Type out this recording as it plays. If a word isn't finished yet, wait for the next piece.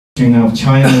of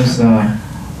China's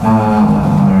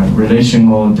relation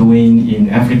or doing in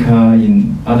Africa,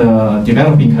 in other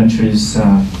developing countries.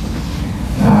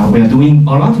 We are doing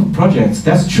a lot of projects,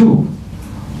 that's true.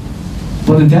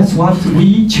 But that's what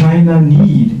we, China,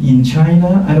 need in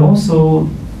China, and also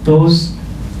those,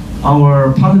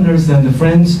 our partners and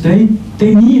friends, they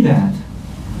need that.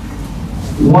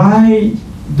 Why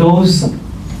those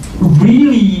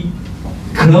really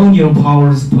colonial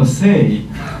powers per se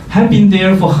have been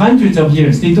there for hundreds of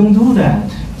years? They don't do that.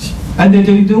 And they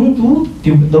don't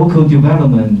do local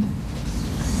development.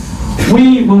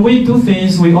 When we do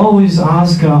things, we always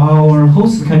ask our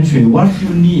host country, what do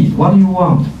you need, what do you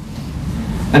want?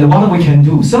 And what we can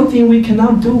do. Something we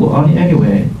cannot do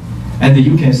anyway. And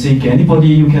you can seek anybody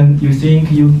you think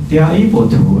they are able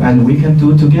to, and we can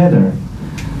do together.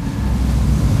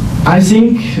 I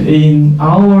think in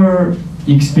our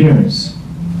experience,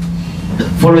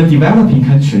 for a developing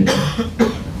country,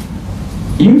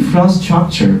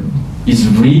 infrastructure is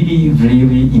really,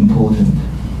 really important.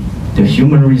 The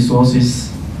human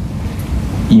resources,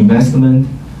 investment,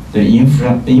 the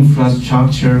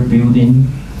infrastructure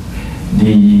building,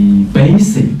 the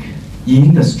basic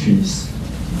industries.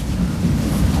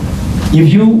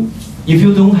 If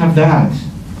you don't have that,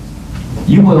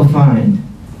 you will find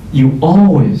you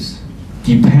always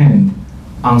depend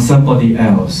on somebody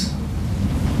else.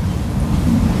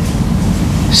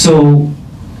 So,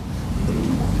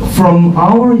 from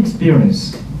our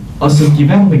experience as a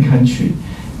developing country,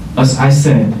 as I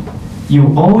said,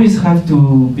 you always have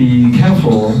to be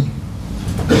careful.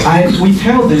 We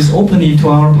tell this openly to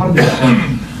our partners.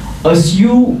 As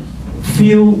you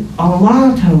feel a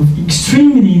lot of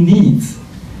extremely needs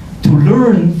to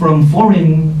learn from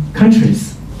foreign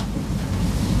countries,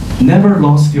 never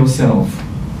lose yourself.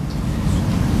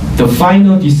 The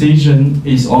final decision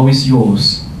is always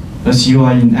yours. As you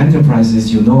are in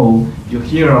enterprises, you know, you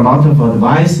hear a lot of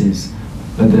advices,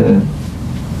 but the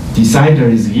decider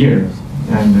is here,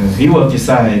 and he will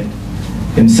decide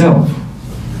himself.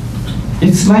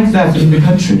 It's like that in the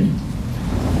country.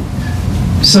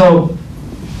 So,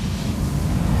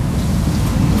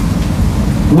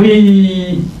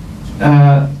 we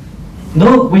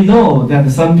know that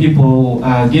some people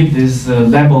give this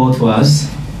label to us,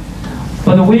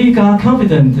 but we are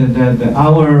confident that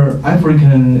our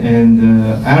African and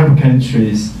Arab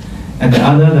countries and the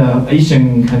other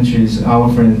Asian countries, our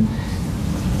friends,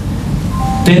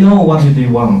 they know what they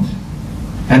want.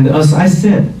 And as I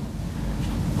said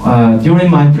during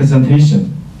my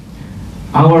presentation,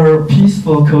 our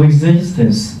peaceful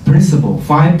coexistence principle,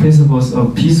 5 principles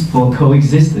of peaceful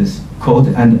coexistence, quote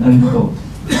and unquote,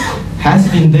 has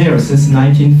been there since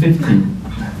 1950.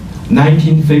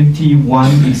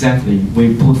 1951 exactly,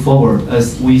 we put forward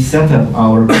as we set up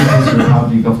our People's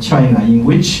Republic of China, in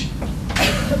which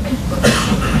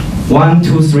 1,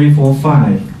 2, 3, 4,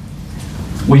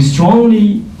 5, we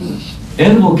strongly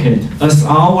advocate as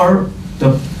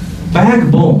the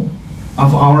backbone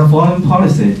of our foreign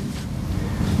policy,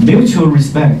 mutual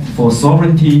respect for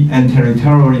sovereignty and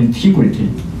territorial integrity,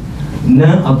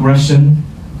 non-aggression,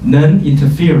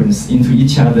 non-interference into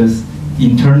each other's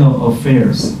internal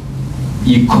affairs,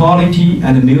 equality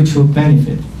and mutual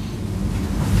benefit.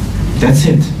 That's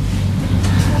it.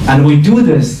 And we do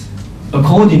this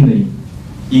accordingly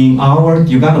in our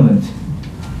development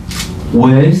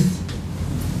with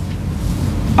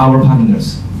our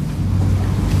partners.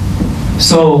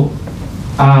 So,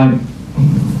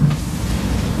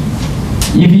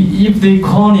 if they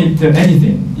call it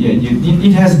anything, yeah,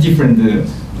 it has different.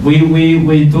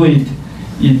 We do it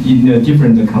in a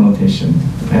different connotation,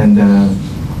 and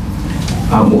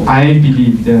I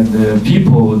believe that the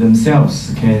people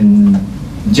themselves can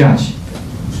judge.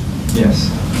 Yes,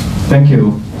 thank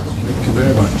you. Thank you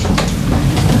very much.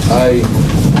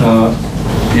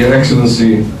 Your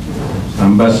Excellency,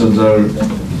 Ambassador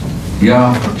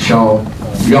Yue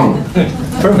Xiaoyong.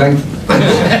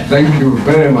 Thank you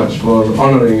very much for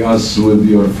honoring us with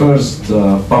your first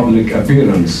public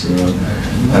appearance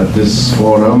at this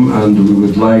forum, and we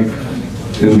would like,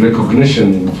 in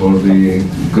recognition for the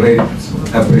great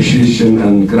appreciation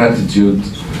and gratitude,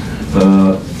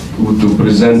 to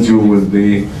present you with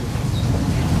the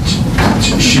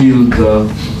shield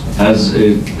as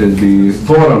the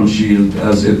forum shield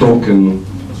as a token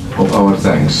of our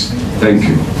thanks. Thank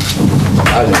you.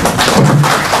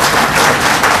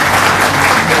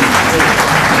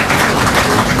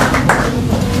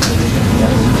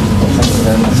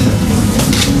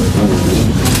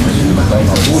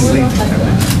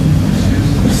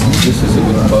 This is a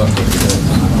good part.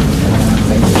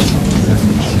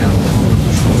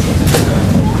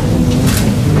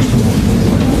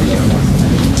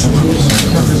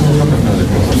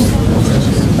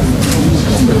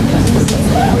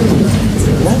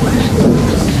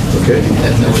 Okay.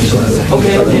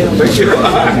 Okay. Thank you.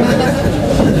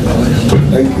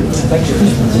 Thank you. Thank you.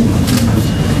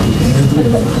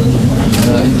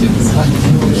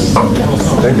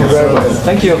 Thank you very much.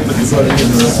 Thank you.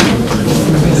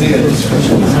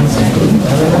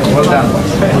 Well done.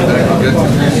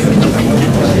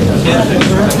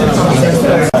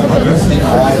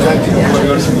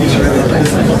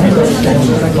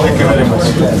 Thank you very much.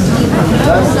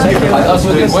 I asked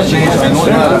you the question.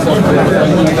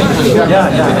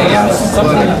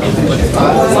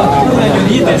 You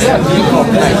need this.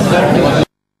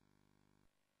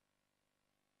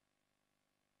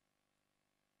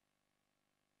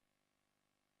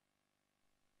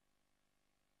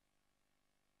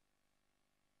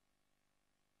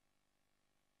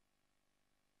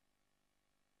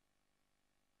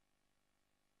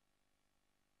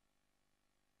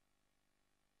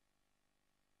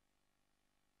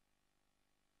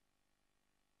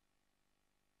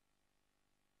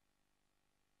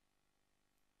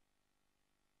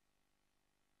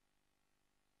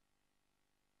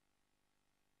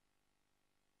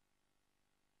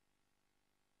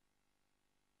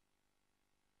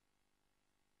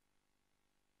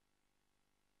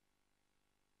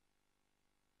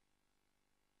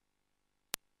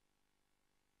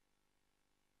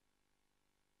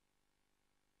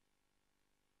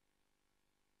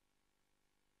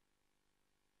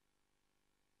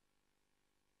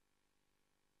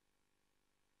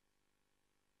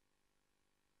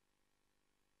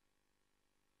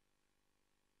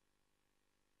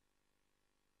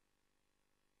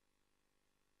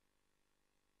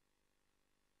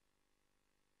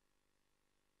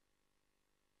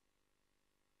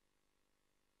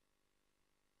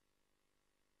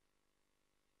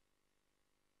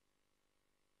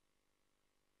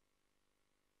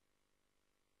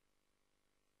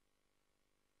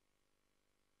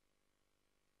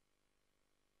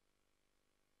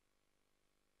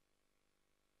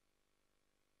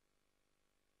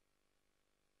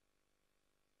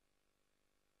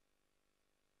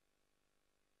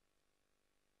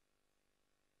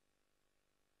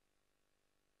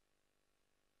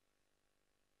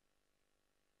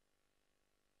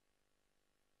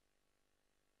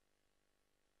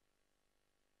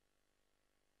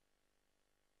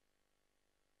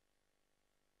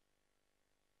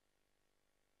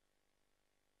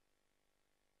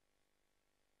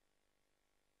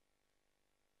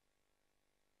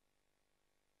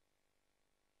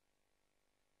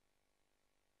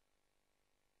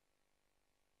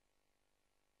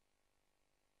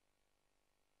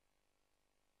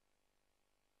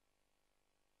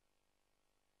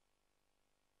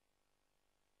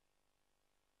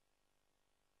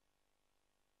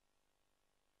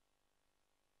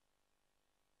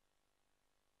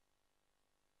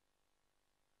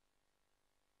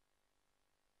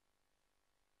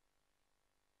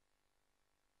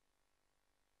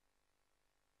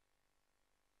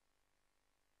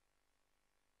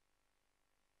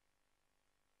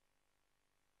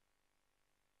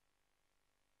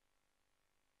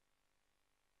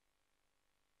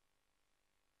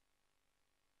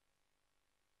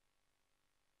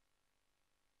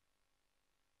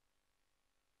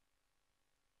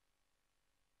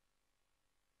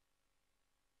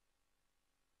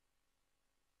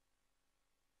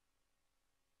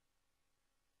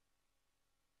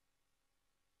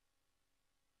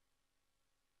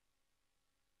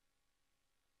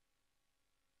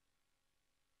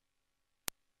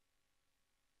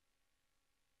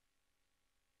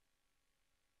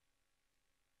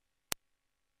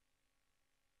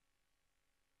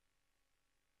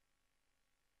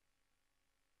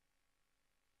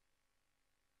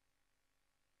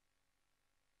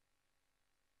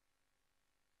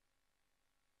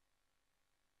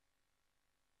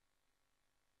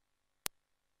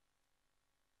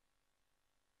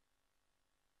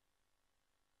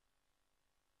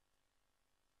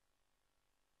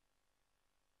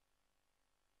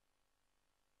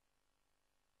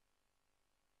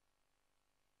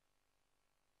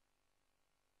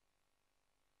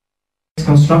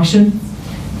 Construction,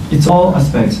 it's all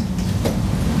aspects.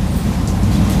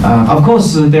 Of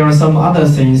course, there are some other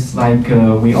things like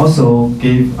we also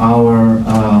give our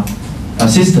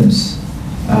assistance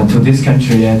to this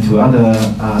country and to other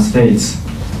states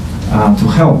to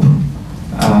help,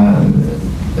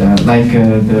 like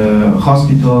the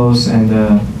hospitals and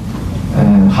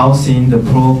housing, the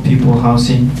poor people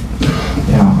housing.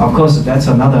 Yeah, of course, that's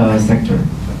another sector.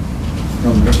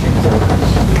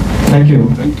 Thank you.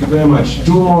 Thank you very much.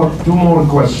 Two more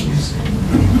questions.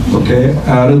 Okay,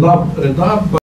 Ridab